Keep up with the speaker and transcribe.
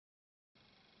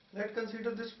Let's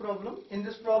consider this problem. In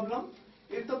this problem,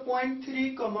 if the point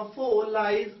 3, 4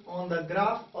 lies on the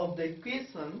graph of the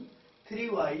equation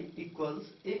 3y equals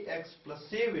ax plus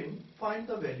 7, find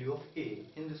the value of a.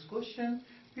 In this question,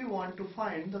 we want to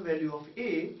find the value of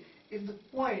a if the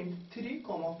point 3,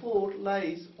 4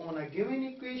 lies on a given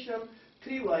equation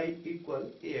 3y equal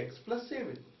ax plus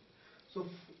 7. So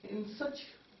in such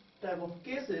type of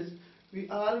cases, we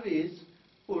always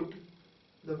put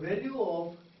the value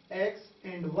of x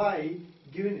and y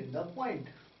given in the point.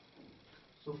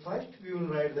 So first we will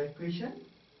write the equation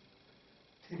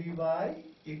 3y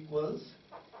equals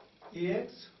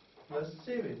ax plus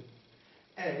 7,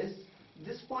 as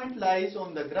this point lies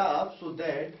on the graph, so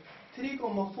that 3,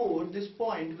 4, this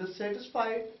point will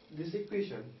satisfy this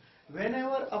equation.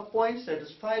 Whenever a point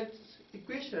satisfies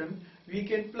equation, we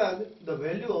can plug the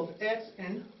value of x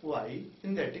and y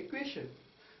in that equation.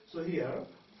 So here,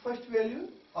 first value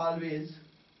always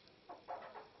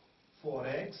for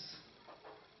x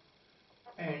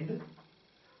and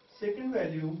second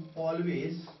value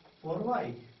always for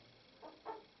y.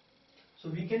 So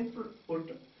we can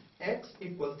put x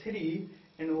equal 3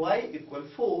 and y equal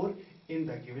 4 in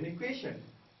the given equation.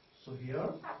 So here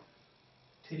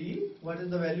 3, what is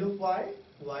the value of y?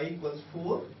 Y equals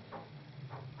 4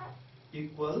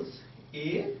 equals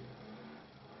a.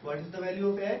 What is the value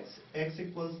of x? X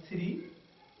equals 3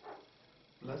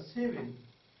 plus 7.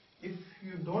 If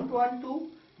you don't want to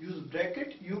use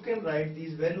bracket, you can write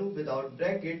these values without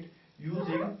bracket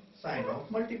using sign of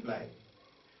multiply,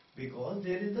 because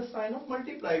there is the sign of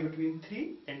multiply between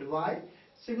 3 and y.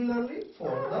 Similarly for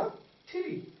the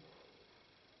 3,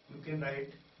 you can write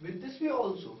with this way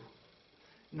also.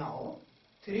 Now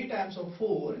 3 times of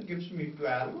 4 gives me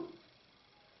 12,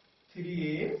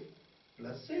 3a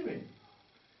plus 7.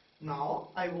 Now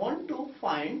I want to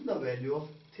find the value of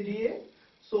 3a,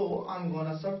 so I'm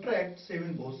gonna subtract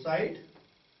 7 both sides.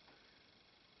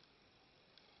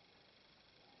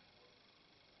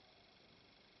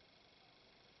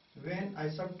 When I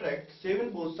subtract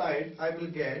 7 both sides, I will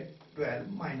get 12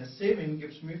 minus 7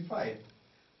 gives me 5.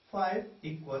 5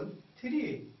 equal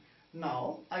 3a.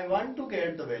 Now I want to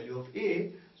get the value of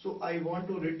a, so I want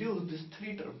to reduce this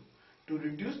 3 term. To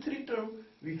reduce 3 term,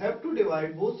 we have to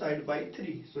divide both sides by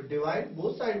 3. So divide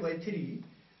both sides by 3,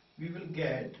 we will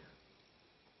get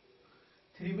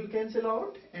 3 will cancel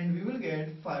out and we will get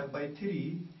 5 by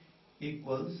 3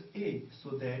 equals a.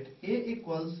 So that a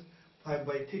equals 5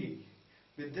 by 3.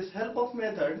 With this help of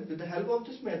method, with the help of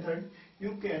this method,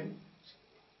 you can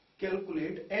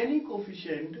calculate any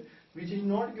coefficient which is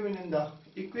not given in the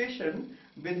equation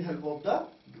with the help of the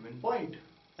given point.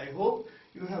 I hope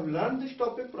you have learned this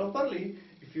topic properly.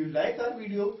 If you like our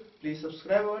video, please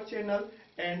subscribe our channel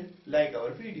and like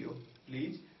our video.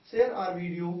 Please share our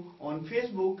video on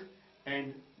Facebook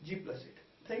and G+ it.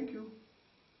 Thank you.